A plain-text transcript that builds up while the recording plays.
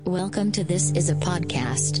Welcome to This Is a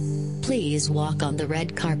Podcast. Please walk on the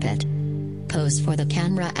red carpet. Pose for the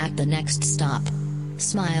camera at the next stop.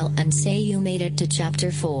 Smile and say you made it to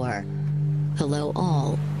Chapter 4. Hello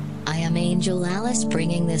all. I am Angel Alice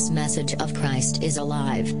bringing this message of Christ is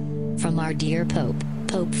alive. From our dear Pope,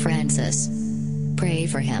 Pope Francis. Pray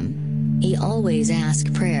for him. He always asks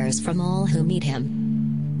prayers from all who meet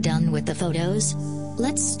him. Done with the photos?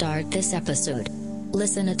 Let's start this episode.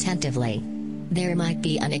 Listen attentively. There might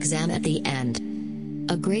be an exam at the end.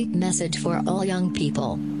 A great message for all young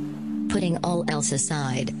people. Putting all else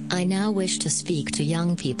aside, I now wish to speak to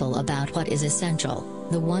young people about what is essential,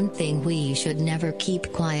 the one thing we should never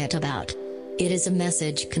keep quiet about. It is a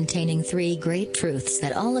message containing 3 great truths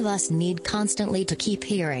that all of us need constantly to keep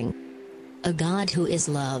hearing. A God who is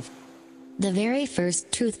love. The very first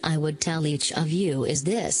truth I would tell each of you is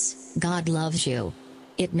this: God loves you.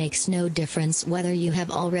 It makes no difference whether you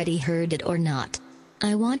have already heard it or not.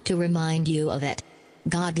 I want to remind you of it.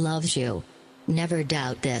 God loves you. Never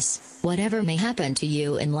doubt this, whatever may happen to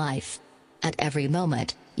you in life. At every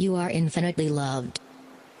moment, you are infinitely loved.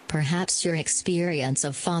 Perhaps your experience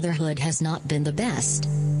of fatherhood has not been the best.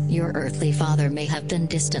 Your earthly father may have been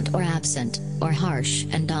distant or absent, or harsh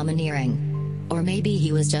and domineering. Or maybe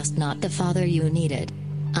he was just not the father you needed.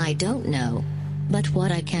 I don't know. But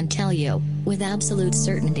what I can tell you, with absolute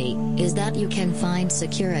certainty, is that you can find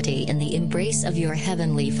security in the embrace of your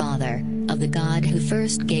Heavenly Father, of the God who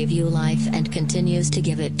first gave you life and continues to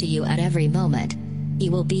give it to you at every moment. He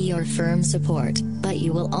will be your firm support, but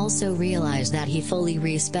you will also realize that He fully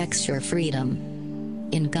respects your freedom.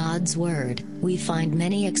 In God's Word, we find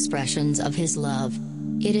many expressions of His love.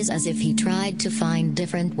 It is as if He tried to find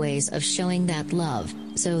different ways of showing that love,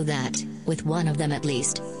 so that, with one of them at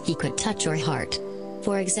least, He could touch your heart.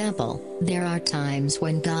 For example, there are times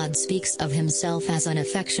when God speaks of Himself as an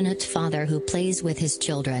affectionate father who plays with His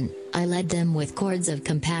children. I led them with cords of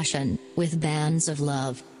compassion, with bands of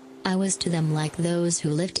love. I was to them like those who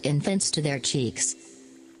lift infants to their cheeks.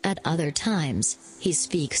 At other times, He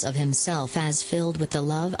speaks of Himself as filled with the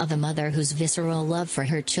love of a mother whose visceral love for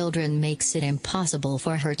her children makes it impossible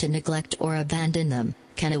for her to neglect or abandon them.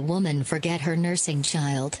 Can a woman forget her nursing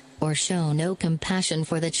child, or show no compassion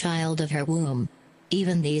for the child of her womb?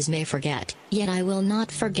 Even these may forget, yet I will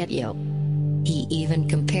not forget you. He even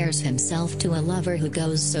compares Himself to a lover who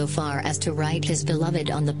goes so far as to write his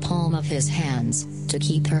beloved on the palm of his hands, to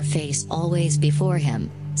keep her face always before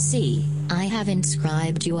him. See, I have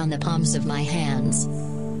inscribed you on the palms of my hands.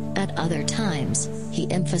 At other times,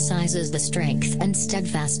 He emphasizes the strength and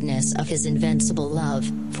steadfastness of His invincible love,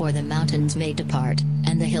 for the mountains may depart,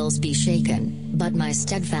 and the hills be shaken, but my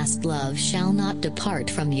steadfast love shall not depart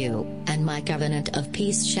from you, and my covenant of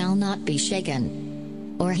peace shall not be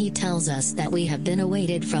shaken. Or He tells us that we have been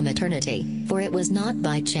awaited from eternity, for it was not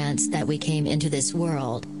by chance that we came into this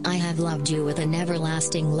world. I have loved you with an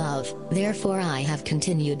everlasting love, therefore I have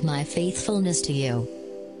continued my faithfulness to you.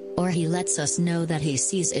 Or He lets us know that He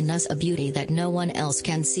sees in us a beauty that no one else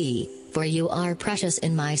can see, for you are precious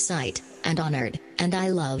in my sight, and honored, and I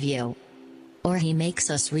love you. Or He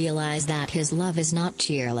makes us realize that His love is not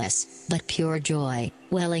cheerless, but pure joy,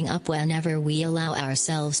 welling up whenever we allow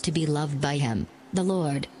ourselves to be loved by Him. The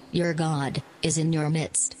Lord, your God, is in your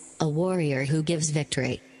midst, a warrior who gives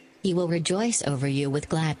victory. He will rejoice over you with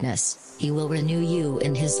gladness, He will renew you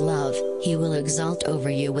in His love, He will exult over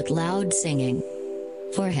you with loud singing.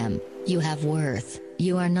 For Him, you have worth,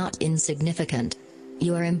 you are not insignificant.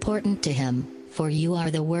 You are important to Him, for you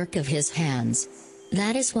are the work of His hands.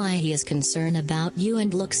 That is why He is concerned about you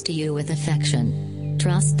and looks to you with affection.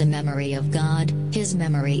 Trust the memory of God. His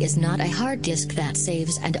memory is not a hard disk that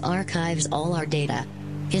saves and archives all our data.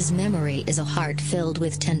 His memory is a heart filled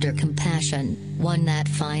with tender compassion, one that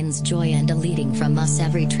finds joy in deleting from us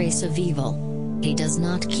every trace of evil. He does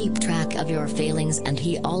not keep track of your failings, and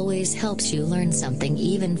He always helps you learn something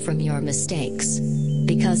even from your mistakes.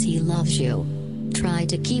 Because He loves you. Try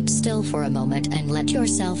to keep still for a moment and let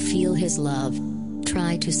yourself feel His love.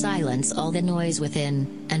 Try to silence all the noise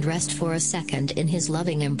within, and rest for a second in His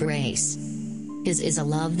loving embrace. His is a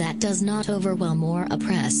love that does not overwhelm or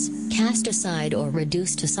oppress, cast aside or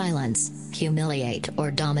reduce to silence, humiliate or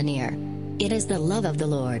domineer. It is the love of the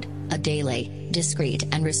Lord, a daily, discreet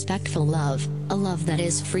and respectful love, a love that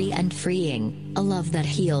is free and freeing, a love that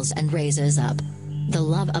heals and raises up. The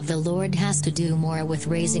love of the Lord has to do more with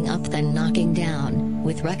raising up than knocking down,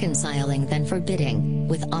 with reconciling than forbidding,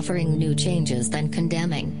 with offering new changes than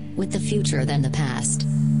condemning, with the future than the past.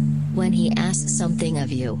 When He asks something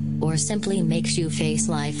of you, or simply makes you face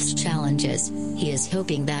life's challenges, He is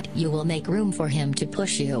hoping that you will make room for Him to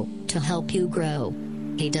push you, to help you grow.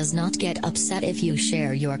 He does not get upset if you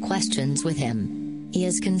share your questions with him. He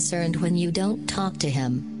is concerned when you don't talk to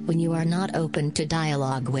him, when you are not open to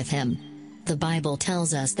dialogue with him. The Bible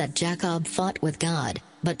tells us that Jacob fought with God,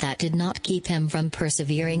 but that did not keep him from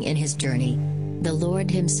persevering in his journey. The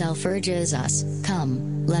Lord himself urges us,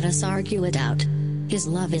 "Come, let us argue it out." His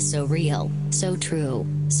love is so real, so true,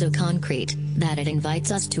 so concrete, that it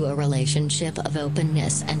invites us to a relationship of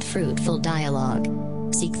openness and fruitful dialogue.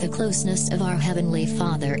 Seek the closeness of our Heavenly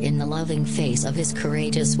Father in the loving face of His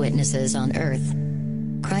courageous witnesses on earth.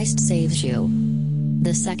 Christ saves you.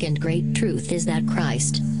 The second great truth is that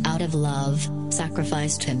Christ, out of love,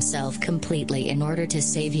 sacrificed Himself completely in order to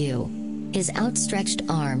save you. His outstretched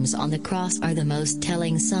arms on the cross are the most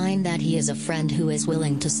telling sign that He is a friend who is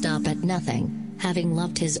willing to stop at nothing. Having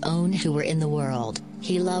loved His own who were in the world,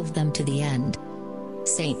 He loved them to the end.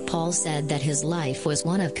 St. Paul said that his life was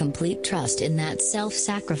one of complete trust in that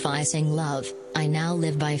self-sacrificing love. "I now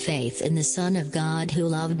live by faith in the Son of God who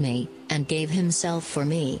loved me, and gave Himself for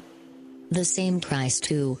me." The same Christ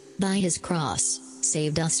who, by His cross,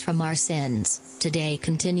 saved us from our sins, today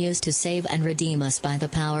continues to save and redeem us by the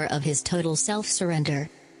power of His total self-surrender.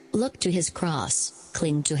 Look to His cross,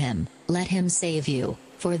 cling to Him, let Him save you,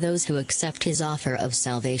 for those who accept His offer of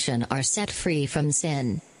salvation are set free from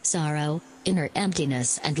sin, sorrow, inner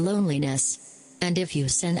emptiness and loneliness. And if you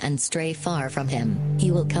sin and stray far from Him, He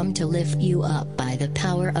will come to lift you up by the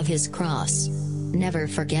power of His cross. Never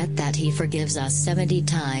forget that He forgives us 70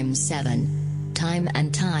 times 7. Time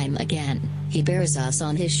and time again, He bears us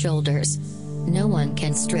on His shoulders. No one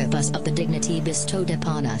can strip us of the dignity bestowed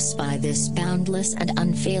upon us by this boundless and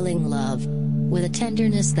unfailing love. With a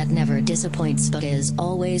tenderness that never disappoints but is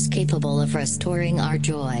always capable of restoring our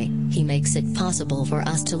joy, He makes it possible for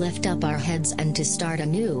us to lift up our heads and to start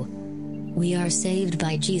anew. We are saved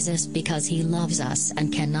by Jesus because He loves us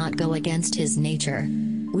and cannot go against His nature.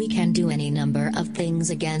 We can do any number of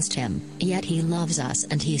things against Him, yet He loves us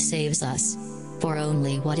and He saves us. For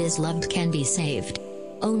only what is loved can be saved.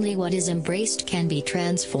 Only what is embraced can be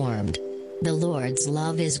transformed. The Lord's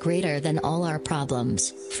love is greater than all our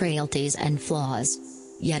problems, frailties and flaws.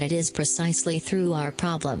 Yet it is precisely through our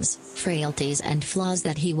problems, frailties and flaws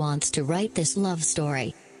that He wants to write this love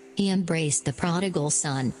story. He embraced the prodigal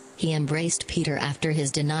son, He embraced Peter after his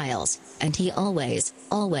denials, and He always,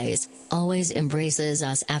 always, always embraces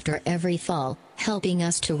us after every fall, helping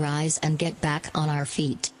us to rise and get back on our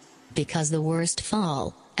feet. Because the worst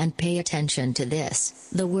fall, and pay attention to this,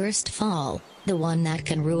 the worst fall, the one that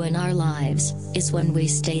can ruin our lives, is when we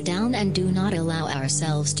stay down and do not allow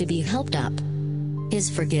ourselves to be helped up. His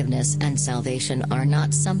forgiveness and salvation are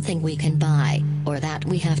not something we can buy, or that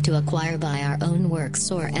we have to acquire by our own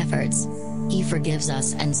works or efforts. He forgives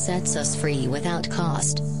us and sets us free without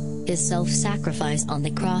cost. His self-sacrifice on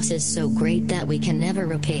the cross is so great that we can never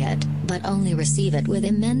repay it, but only receive it with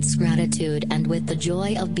immense gratitude and with the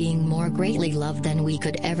joy of being more greatly loved than we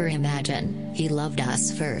could ever imagine. He loved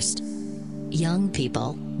us first. Young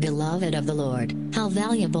people, beloved of the Lord, how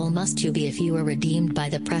valuable must you be if you are redeemed by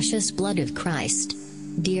the precious blood of Christ.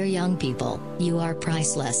 Dear young people, you are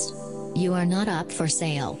priceless. You are not up for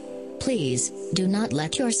sale. Please, do not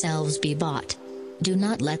let yourselves be bought. Do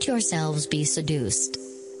not let yourselves be seduced.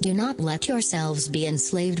 Do not let yourselves be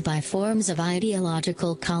enslaved by forms of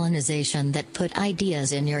ideological colonization that put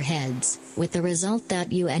ideas in your heads, with the result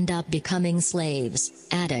that you end up becoming slaves,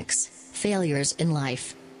 addicts, failures in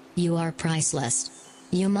life. You are priceless.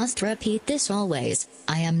 You must repeat this always: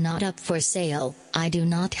 I am not up for sale, I do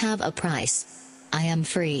not have a price. I am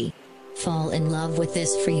free. Fall in love with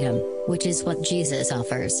this freedom, which is what Jesus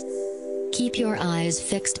offers. Keep your eyes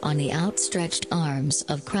fixed on the outstretched arms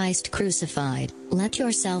of Christ crucified. Let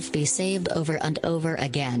yourself be saved over and over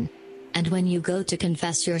again. And when you go to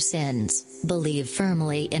confess your sins, believe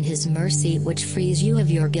firmly in His mercy which frees you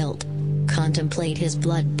of your guilt. Contemplate His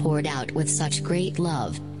blood poured out with such great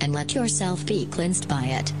love, and let yourself be cleansed by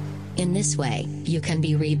it. In this way, you can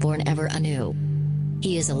be reborn ever anew.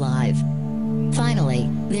 He is alive. Finally,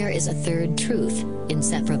 there is a third truth,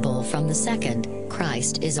 inseparable from the second: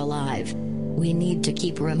 Christ is alive. We need to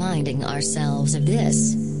keep reminding ourselves of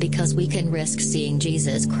this, because we can risk seeing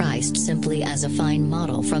Jesus Christ simply as a fine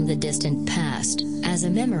model from the distant past, as a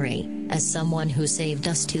memory, as someone who saved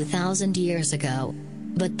us 2,000 years ago.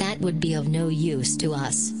 But that would be of no use to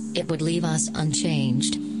us. It would leave us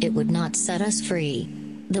unchanged, it would not set us free.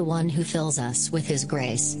 The one who fills us with His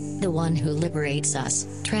grace, the one who liberates us,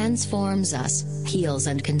 transforms us, heals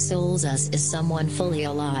and consoles us is someone fully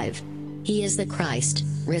alive. He is the Christ,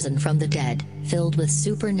 risen from the dead, filled with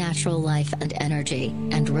supernatural life and energy,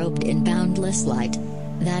 and robed in boundless light.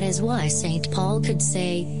 That is why St. Paul could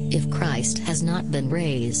say, if Christ has not been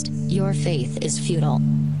raised, your faith is futile.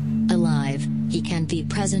 Alive, he can be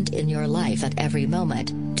present in your life at every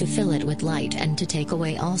moment, to fill it with light and to take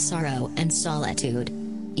away all sorrow and solitude.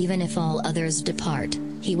 Even if all others depart,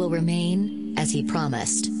 he will remain, as he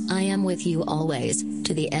promised, I am with you always,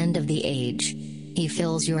 to the end of the age. He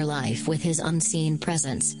fills your life with his unseen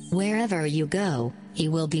presence. Wherever you go, he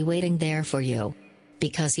will be waiting there for you.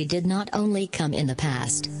 Because he did not only come in the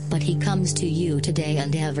past, but he comes to you today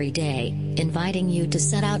and every day, inviting you to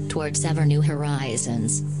set out towards ever new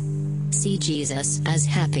horizons. See Jesus as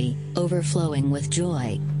happy, overflowing with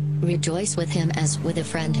joy. Rejoice with him as with a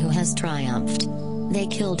friend who has triumphed. They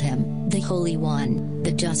killed him, the Holy One,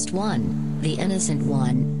 the Just One, the Innocent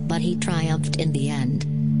One, but he triumphed in the end.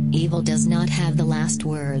 Evil does not have the last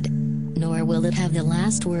word. Nor will it have the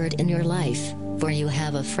last word in your life, for you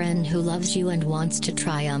have a friend who loves you and wants to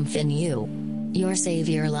triumph in you. Your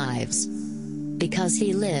Savior lives. Because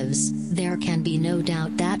he lives, there can be no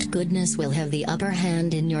doubt that goodness will have the upper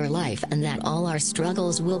hand in your life and that all our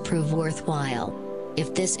struggles will prove worthwhile.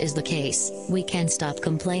 If this is the case, we can stop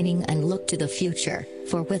complaining and look to the future,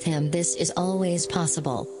 for with him this is always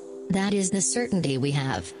possible. That is the certainty we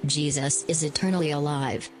have. Jesus is eternally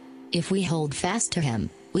alive. If we hold fast to him,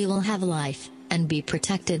 we will have life, and be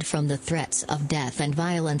protected from the threats of death and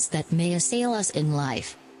violence that may assail us in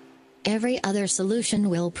life. Every other solution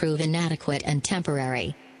will prove inadequate and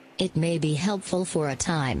temporary. It may be helpful for a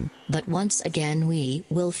time, but once again we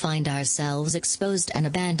will find ourselves exposed and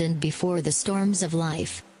abandoned before the storms of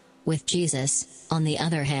life. With Jesus, on the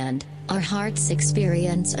other hand, our hearts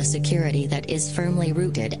experience a security that is firmly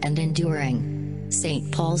rooted and enduring.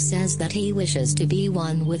 St. Paul says that he wishes to be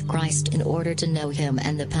one with Christ in order to know him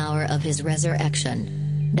and the power of his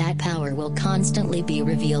resurrection. That power will constantly be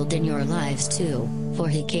revealed in your lives too, for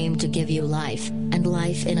he came to give you life, and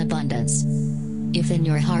life in abundance. If in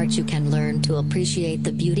your heart you can learn to appreciate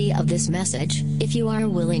the beauty of this message, if you are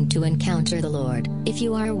willing to encounter the Lord, if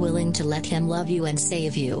you are willing to let him love you and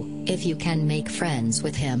save you, if you can make friends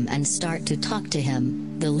with him and start to talk to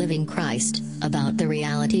him, the living Christ, about the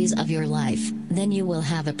realities of your life, then you will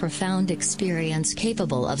have a profound experience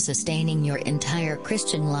capable of sustaining your entire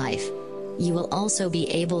Christian life. You will also be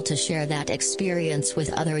able to share that experience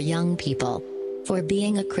with other young people. For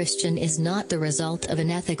being a Christian is not the result of an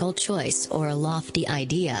ethical choice or a lofty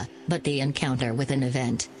idea, but the encounter with an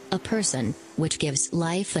event, a person, which gives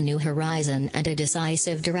life a new horizon and a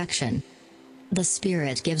decisive direction. The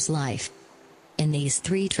Spirit gives life. In these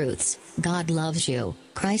three truths, God loves you,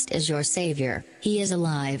 Christ is your Savior, He is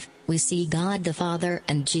alive, we see God the Father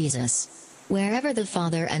and Jesus. Wherever the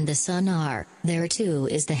Father and the Son are, there too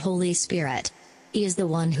is the Holy Spirit. He is the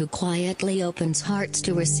one who quietly opens hearts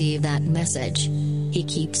to receive that message. He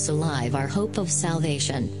keeps alive our hope of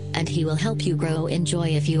salvation, and He will help you grow in joy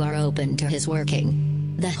if you are open to His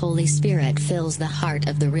working. The Holy Spirit fills the heart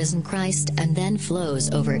of the risen Christ and then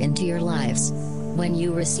flows over into your lives. When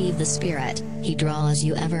you receive the Spirit, He draws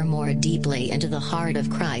you ever more deeply into the heart of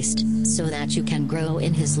Christ, so that you can grow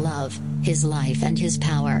in His love, His life and His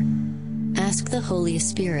power. Ask the Holy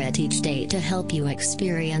Spirit each day to help you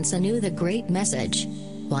experience anew the great message.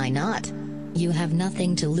 Why not? You have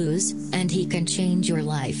nothing to lose, and He can change your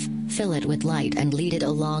life, fill it with light and lead it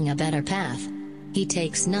along a better path. He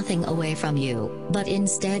takes nothing away from you, but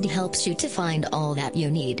instead helps you to find all that you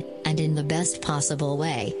need, and in the best possible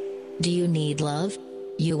way. Do you need love?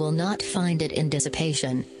 You will not find it in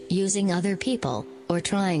dissipation, using other people, or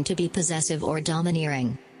trying to be possessive or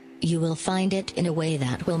domineering. You will find it in a way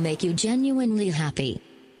that will make you genuinely happy.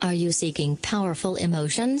 Are you seeking powerful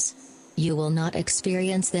emotions? You will not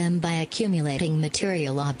experience them by accumulating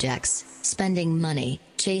material objects, spending money,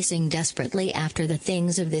 chasing desperately after the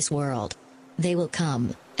things of this world. They will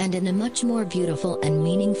come, and in a much more beautiful and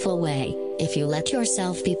meaningful way, if you let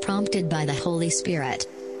yourself be prompted by the Holy Spirit.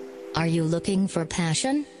 Are you looking for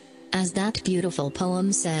passion? As that beautiful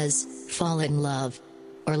poem says, fall in love.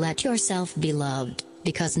 Or let yourself be loved.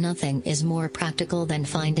 Because nothing is more practical than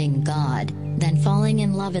finding God, than falling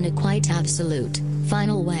in love in a quite absolute,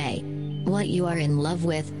 final way. What you are in love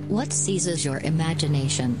with, what seizes your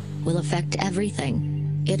imagination, will affect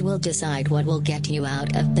everything. It will decide what will get you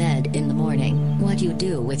out of bed in the morning, what you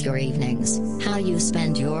do with your evenings, how you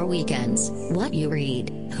spend your weekends, what you read,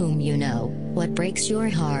 whom you know, what breaks your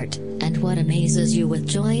heart, and what amazes you with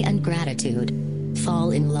joy and gratitude.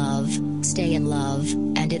 Fall in love, stay in love,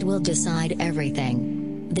 and it will decide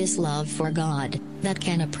everything. This love for God, that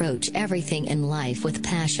can approach everything in life with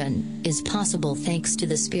passion, is possible thanks to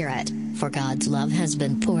the Spirit, for God's love has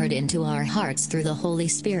been poured into our hearts through the Holy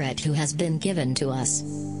Spirit who has been given to us.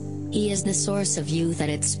 He is the source of youth at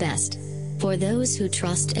its best. For those who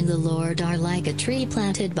trust in the Lord are like a tree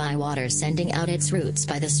planted by water sending out its roots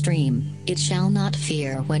by the stream. It shall not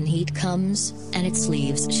fear when heat comes, and its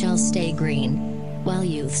leaves shall stay green. While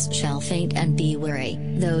youths shall faint and be weary,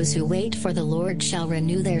 those who wait for the Lord shall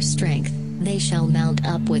renew their strength. They shall mount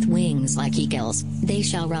up with wings like eagles. They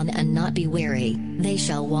shall run and not be weary. They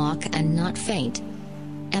shall walk and not faint.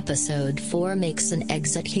 Episode 4 makes an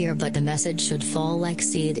exit here, but the message should fall like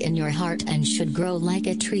seed in your heart and should grow like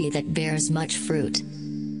a tree that bears much fruit.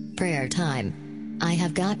 Prayer time. I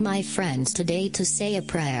have got my friends today to say a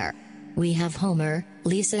prayer. We have Homer,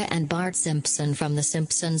 Lisa and Bart Simpson from the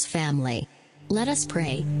Simpsons family. Let us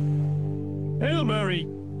pray. Hail Mary,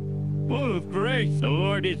 full of grace, the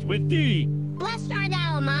Lord is with thee. Blessed art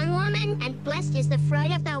thou among women, and blessed is the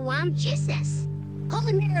fruit of thy womb, Jesus.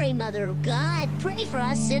 Holy Mary, Mother of God, pray for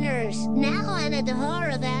us sinners, now and at the hour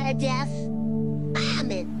of our death.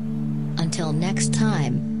 Amen. Until next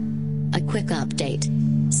time. A quick update.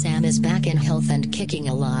 Sam is back in health and kicking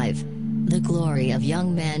alive. The glory of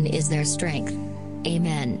young men is their strength.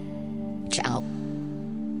 Amen. Ciao.